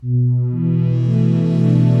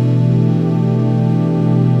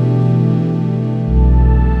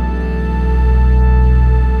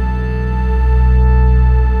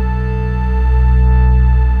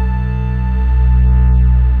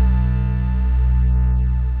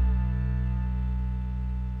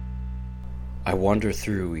I wander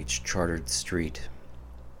through each chartered street,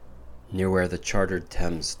 near where the chartered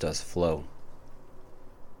Thames does flow,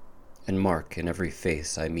 and mark in every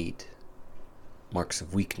face I meet marks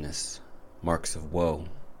of weakness, marks of woe.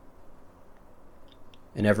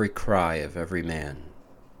 In every cry of every man,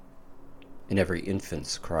 in every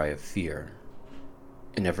infant's cry of fear,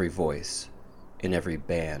 in every voice, in every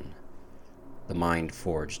ban, the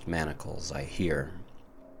mind-forged manacles I hear.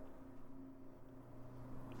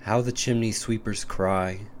 How the chimney sweepers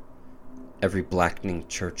cry, every blackening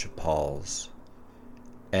church appalls,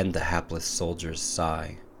 and the hapless soldier's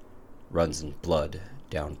sigh runs in blood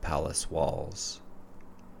down palace walls.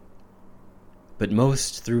 But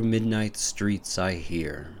most through midnight streets I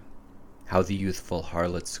hear how the youthful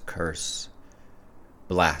harlot's curse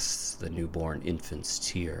blasts the newborn infant's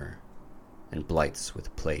tear and blights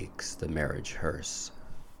with plagues the marriage hearse.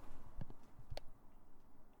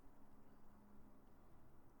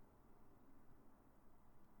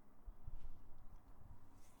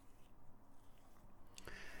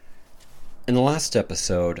 In the last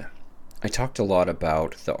episode, I talked a lot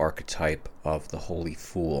about the archetype of the holy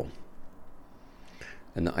fool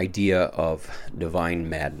and the idea of divine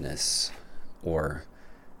madness, or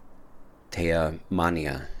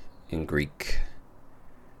theomania in Greek.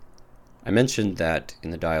 I mentioned that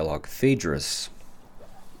in the dialogue Phaedrus,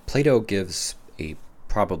 Plato gives a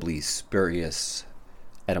probably spurious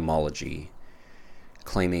etymology,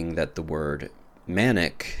 claiming that the word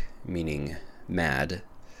manic, meaning mad,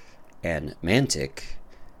 and mantic,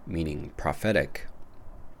 meaning prophetic,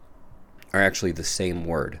 are actually the same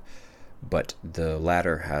word, but the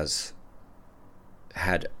latter has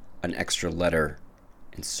had an extra letter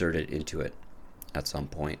inserted into it at some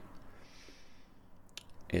point.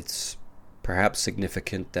 It's perhaps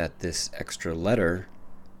significant that this extra letter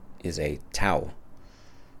is a tau,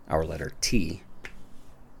 our letter T,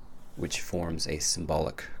 which forms a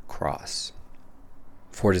symbolic cross.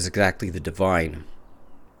 For it is exactly the divine,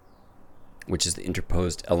 which is the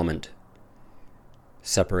interposed element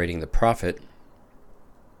separating the prophet,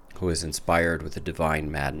 who is inspired with the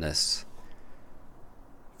divine madness,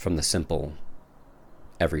 from the simple,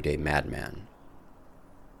 everyday madman.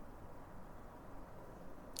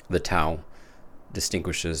 The Tao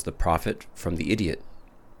distinguishes the prophet from the idiot,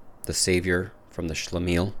 the savior from the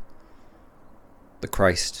schlemiel, the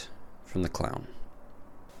Christ from the clown.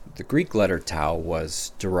 The Greek letter Tau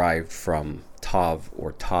was derived from Tav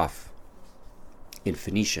or Taf in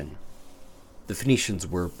Phoenician. The Phoenicians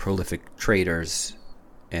were prolific traders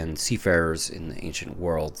and seafarers in the ancient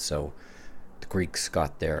world, so the Greeks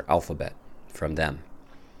got their alphabet from them.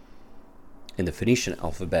 In the Phoenician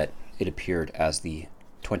alphabet, it appeared as the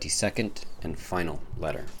 22nd and final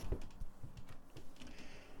letter.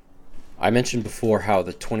 I mentioned before how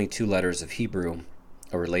the 22 letters of Hebrew,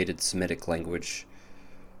 a related Semitic language,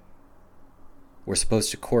 were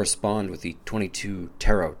supposed to correspond with the 22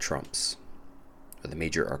 tarot trumps, or the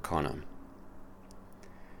major arcana,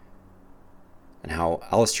 and how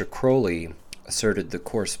Aleister Crowley asserted the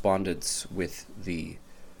correspondence with the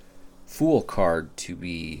Fool card to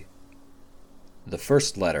be the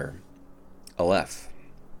first letter, Aleph.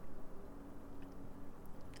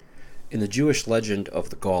 In the Jewish legend of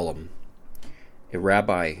the Golem, a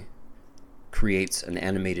rabbi creates an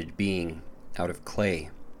animated being out of clay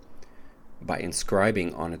by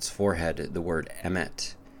inscribing on its forehead the word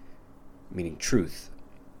Emet, meaning truth.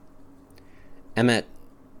 Emet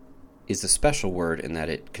is a special word in that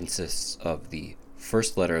it consists of the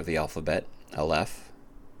first letter of the alphabet, Aleph,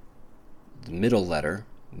 the middle letter,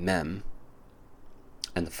 Mem,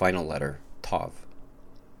 and the final letter, Tav.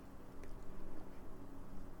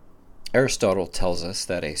 Aristotle tells us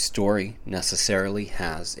that a story necessarily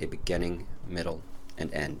has a beginning, middle,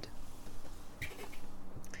 and end.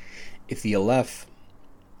 If the Aleph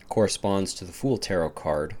corresponds to the Fool Tarot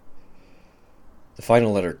card, the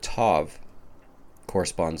final letter Tav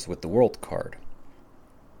corresponds with the World card.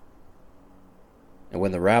 And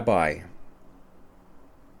when the rabbi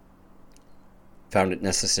found it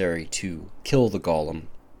necessary to kill the golem,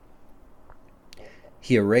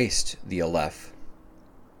 he erased the Aleph,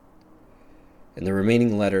 and the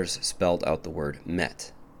remaining letters spelled out the word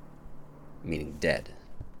Met, meaning dead.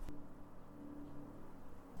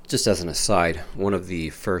 Just as an aside, one of the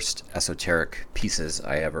first esoteric pieces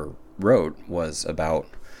I ever wrote was about,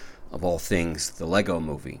 of all things, the Lego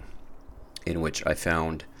Movie, in which I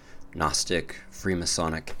found Gnostic,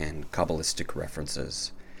 Freemasonic, and Kabbalistic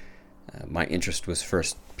references. My interest was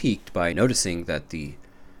first piqued by noticing that the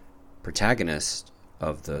protagonist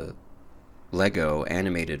of the Lego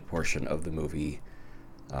animated portion of the movie,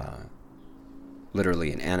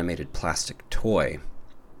 literally an animated plastic toy,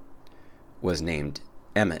 was named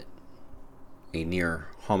Emmet, a near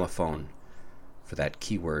homophone for that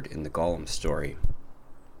keyword in the Gollum story.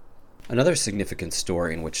 Another significant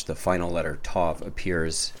story in which the final letter Tav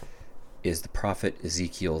appears is the prophet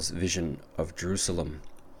Ezekiel's vision of Jerusalem,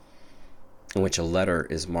 in which a letter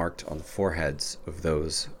is marked on the foreheads of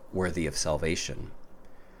those worthy of salvation,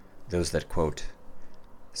 those that, quote,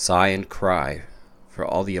 sigh and cry for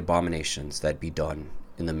all the abominations that be done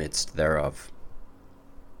in the midst thereof.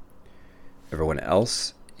 Everyone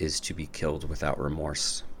else is to be killed without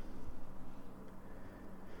remorse.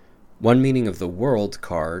 One meaning of the world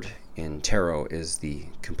card in tarot is the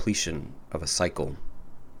completion of a cycle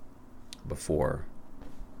before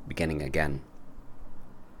beginning again.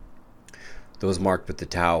 Those marked with the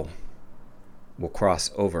Tau will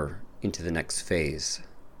cross over into the next phase.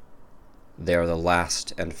 They are the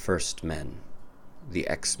last and first men, the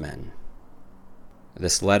X-Men.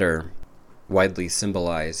 This letter widely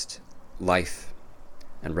symbolized life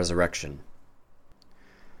and resurrection.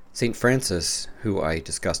 St. Francis, who I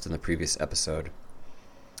discussed in the previous episode,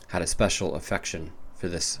 had a special affection for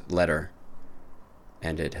this letter,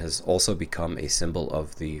 and it has also become a symbol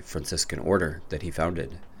of the Franciscan order that he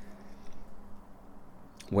founded.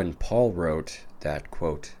 When Paul wrote that,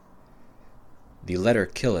 quote, the letter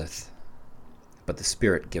killeth, but the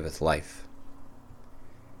Spirit giveth life,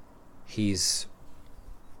 he's,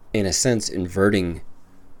 in a sense, inverting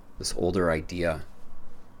this older idea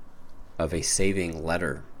of a saving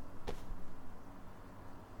letter.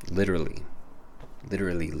 Literally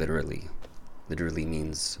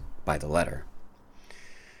means by the letter.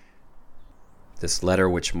 This letter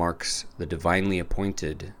which marks the divinely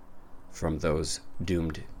appointed from those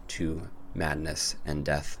doomed to madness and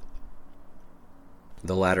death.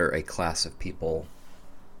 The latter a class of people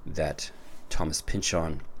that Thomas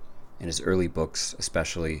Pynchon, in his early books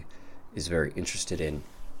especially, is very interested in,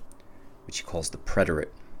 which he calls the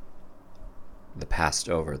preterite, the passed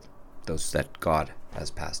over, those that God has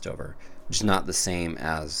passed over, which is not the same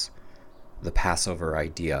as the Passover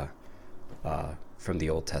idea from the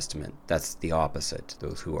Old Testament. That's the opposite,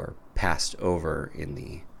 those who are passed over in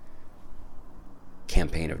the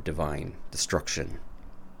campaign of divine destruction.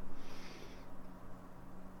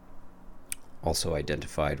 Also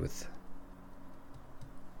identified with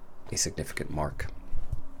a significant mark.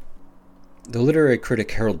 The literary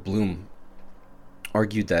critic Harold Bloom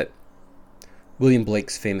argued that William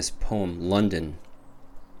Blake's famous poem London,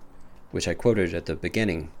 which I quoted at the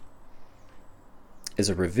beginning, is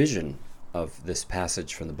a revision of this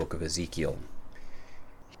passage from the book of Ezekiel.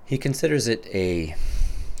 He considers it a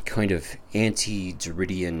kind of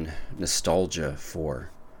anti-Derridian nostalgia for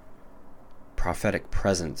prophetic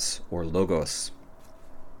presence or logos,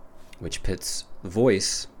 which pits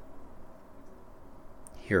voice,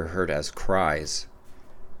 here heard as cries,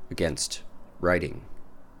 against writing,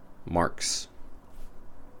 marks,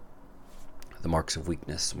 the marks of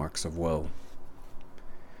weakness, marks of woe.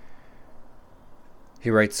 He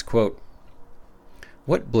writes, quote,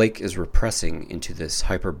 what Blake is repressing into this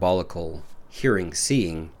hyperbolical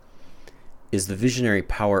hearing-seeing is the visionary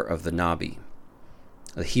power of the Nabi,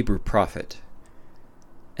 the Hebrew prophet,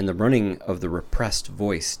 and the running of the repressed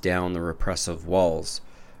voice down the repressive walls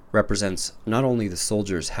represents not only the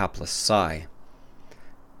soldier's hapless sigh,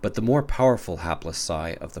 but the more powerful hapless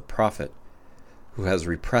sigh of the prophet who has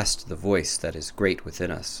repressed the voice that is great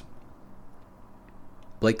within us.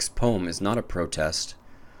 Blake's poem is not a protest,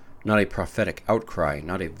 not a prophetic outcry,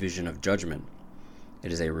 not a vision of judgment.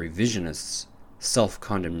 It is a revisionist's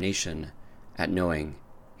self-condemnation at knowing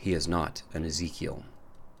he is not an Ezekiel.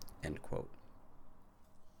 End quote.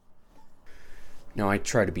 Now, I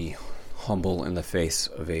try to be humble in the face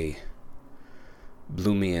of a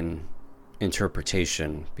Bloomian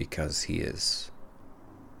interpretation because he is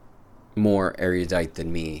more erudite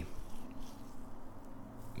than me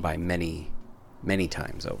by many, many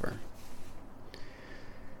times over.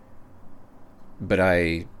 But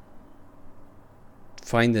I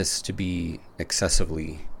find this to be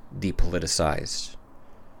excessively depoliticized,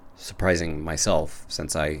 surprising myself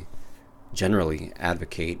since I generally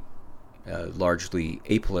advocate a largely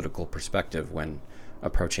apolitical perspective when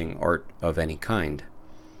approaching art of any kind.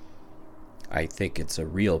 I think it's a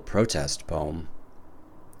real protest poem,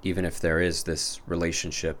 even if there is this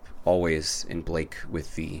relationship always in Blake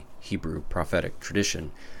with the Hebrew prophetic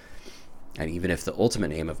tradition, and even if the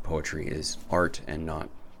ultimate aim of poetry is art and not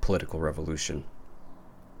political revolution.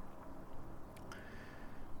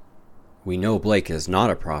 We know Blake is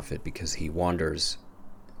not a prophet because he wanders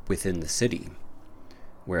within the city,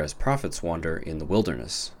 whereas prophets wander in the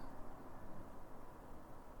wilderness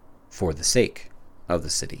for the sake of the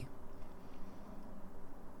city.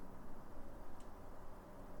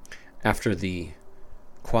 After the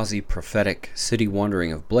quasi-prophetic city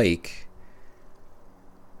wandering of Blake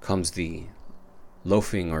comes the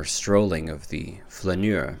loafing or strolling of the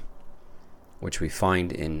flaneur, which we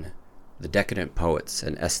find in the decadent poets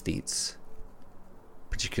and aesthetes,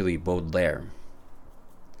 particularly Baudelaire.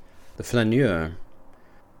 The flaneur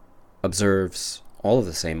observes all of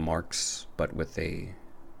the same marks, but with a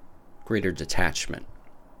greater detachment.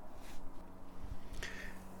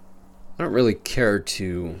 I don't really care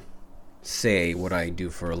to say what I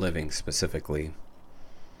do for a living specifically.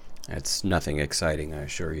 It's nothing exciting, I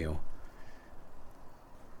assure you.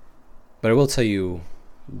 But I will tell you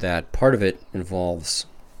that part of it involves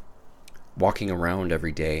walking around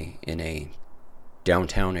every day in a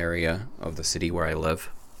downtown area of the city where I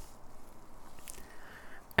live.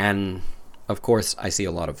 And, of course, I see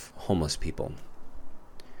a lot of homeless people.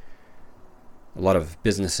 A lot of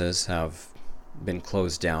businesses have been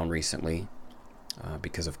closed down recently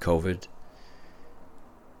because of COVID,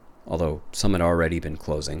 although some had already been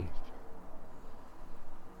closing.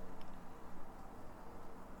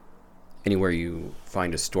 Anywhere you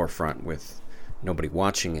find a storefront with nobody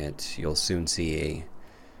watching it, you'll soon see a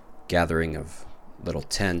gathering of little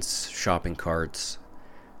tents, shopping carts,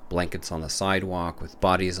 blankets on the sidewalk with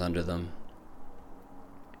bodies under them.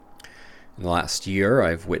 In the last year,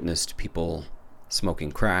 I've witnessed people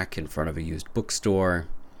smoking crack in front of a used bookstore,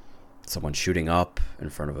 someone shooting up in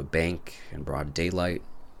front of a bank in broad daylight.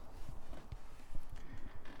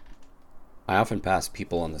 I often pass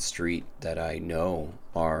people on the street that I know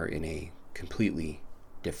are in a completely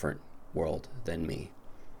different world than me,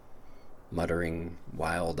 muttering,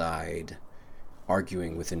 wild-eyed,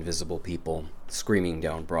 arguing with invisible people, screaming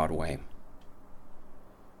down Broadway.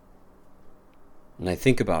 And I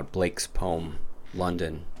think about Blake's poem,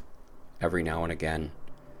 London, every now and again,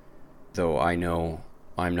 though I know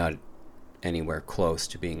I'm not anywhere close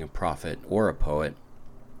to being a prophet or a poet,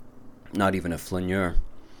 not even a flaneur.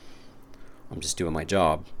 I'm just doing my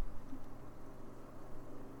job.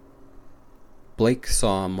 Blake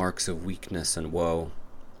saw marks of weakness and woe,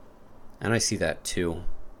 and I see that too.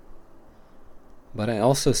 But I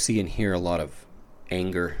also see and hear a lot of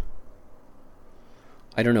anger.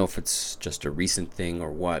 I don't know if it's just a recent thing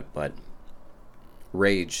or what, but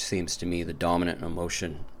rage seems to me the dominant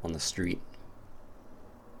emotion on the street.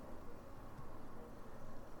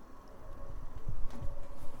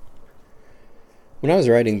 When I was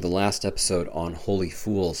writing the last episode on holy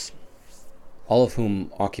fools, all of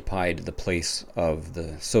whom occupied the place of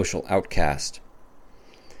the social outcast,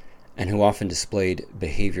 and who often displayed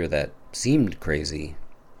behavior that seemed crazy,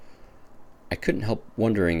 I couldn't help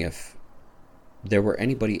wondering if there were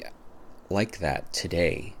anybody like that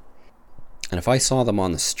today. And if I saw them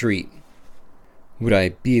on the street, would I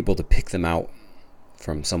be able to pick them out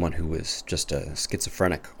from someone who was just a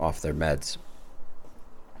schizophrenic off their meds?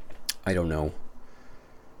 I don't know.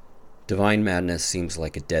 Divine madness seems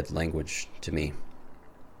like a dead language to me.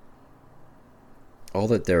 All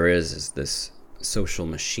that there is this social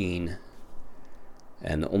machine,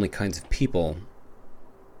 and the only kinds of people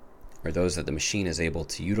are those that the machine is able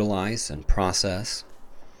to utilize and process,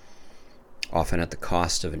 often at the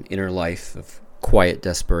cost of an inner life of quiet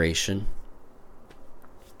desperation.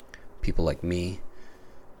 People like me,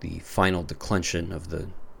 the final declension of the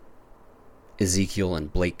Ezekiel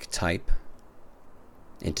and Blake type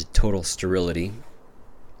into total sterility.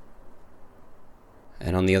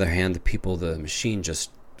 And on the other hand, the people the machine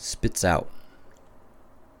just spits out.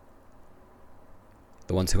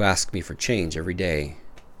 The ones who ask me for change every day,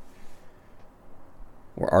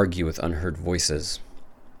 or argue with unheard voices,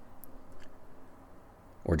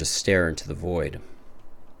 or just stare into the void.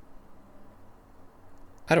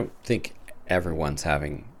 I don't think everyone's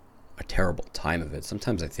having a terrible time of it.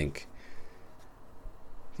 Sometimes I think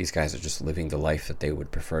these guys are just living the life that they would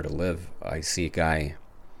prefer to live. I see a guy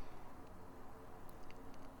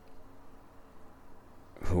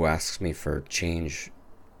who asks me for change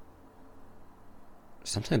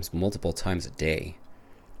sometimes multiple times a day.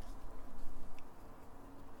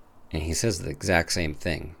 And he says the exact same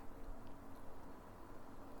thing.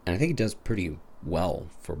 And I think he does pretty well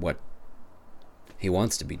for what he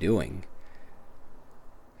wants to be doing.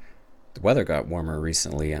 The weather got warmer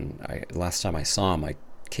recently, and last time I saw him, I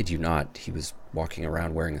kid you not, he was walking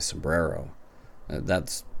around wearing a sombrero.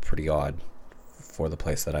 That's pretty odd for the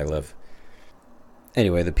place that I live.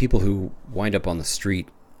 Anyway, the people who wind up on the street,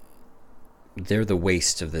 they're the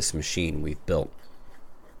waste of this machine we've built.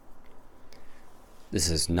 This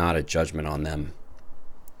is not a judgment on them.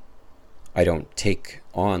 I don't take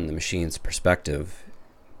on the machine's perspective,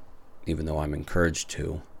 even though I'm encouraged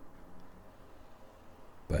to.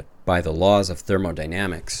 But by the laws of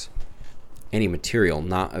thermodynamics, any material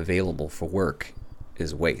not available for work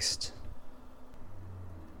is waste.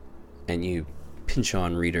 And you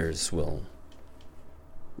Pynchon readers will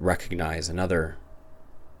recognize another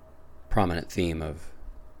prominent theme of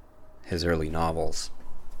his early novels.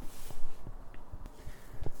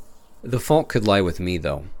 The fault could lie with me,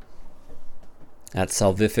 though. That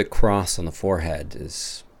salvific cross on the forehead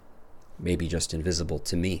is maybe just invisible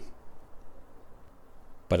to me.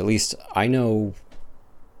 But at least I know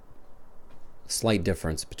a slight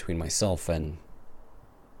difference between myself and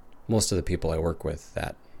most of the people I work with,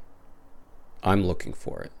 that I'm looking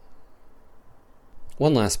for it.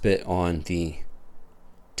 One last bit on the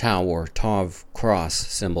Tau or Tav cross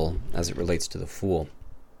symbol as it relates to the Fool.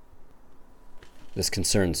 This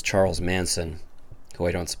concerns Charles Manson, who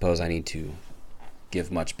I don't suppose I need to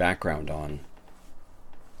give much background on.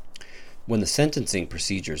 When the sentencing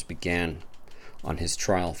procedures began on his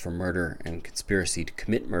trial for murder and conspiracy to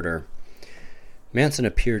commit murder, Manson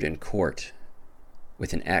appeared in court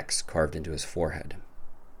with an X carved into his forehead.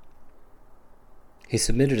 He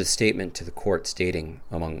submitted a statement to the court stating,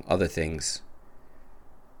 among other things,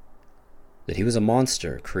 that he was a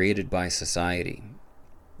monster created by society,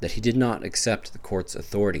 that he did not accept the court's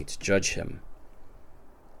authority to judge him,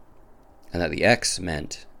 and that the X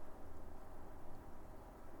meant,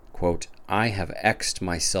 quote, "I have X'd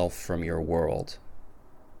myself from your world."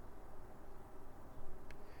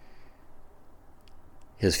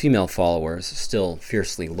 His female followers, still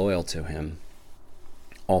fiercely loyal to him,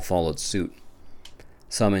 all followed suit.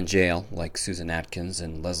 Some in jail, like Susan Atkins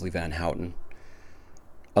and Leslie Van Houten.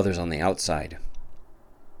 Others on the outside,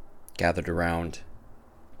 gathered around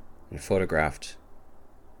and photographed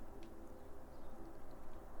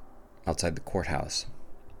outside the courthouse.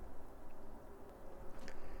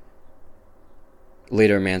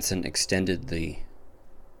 Later, Manson extended the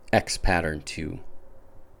X pattern to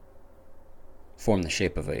form the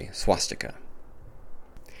shape of a swastika.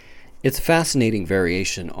 It's a fascinating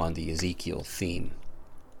variation on the Ezekiel theme.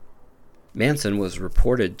 Manson was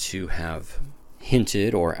reported to have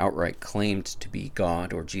hinted or outright claimed to be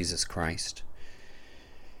God or Jesus Christ.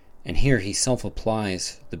 And here he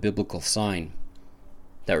self-applies the biblical sign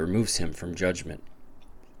that removes him from judgment.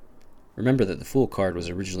 Remember that the Fool card was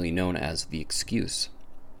originally known as the excuse.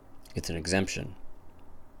 It's an exemption.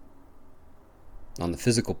 On the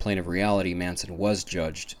physical plane of reality, Manson was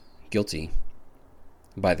judged guilty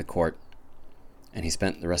by the court, and he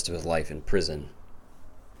spent the rest of his life in prison.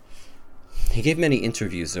 He gave many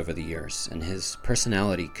interviews over the years, and his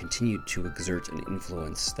personality continued to exert an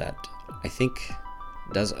influence that I think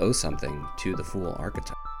does owe something to the Fool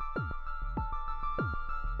archetype.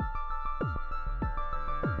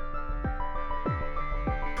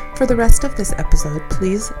 For the rest of this episode,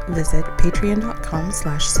 please visit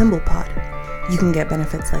patreon.com/symbolpod. You can get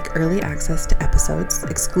benefits like early access to episodes,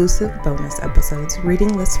 exclusive bonus episodes,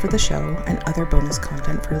 reading lists for the show, and other bonus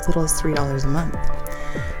content for as little as $3 a month.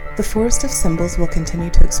 The Forest of Symbols will continue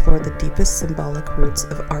to explore the deepest symbolic roots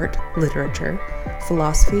of art, literature,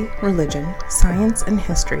 philosophy, religion, science, and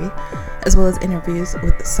history, as well as interviews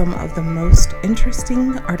with some of the most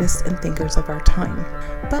interesting artists and thinkers of our time.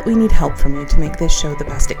 But we need help from you to make this show the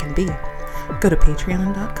best it can be. Go to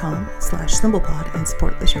patreon.com/symbolpod and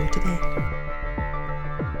support the show today.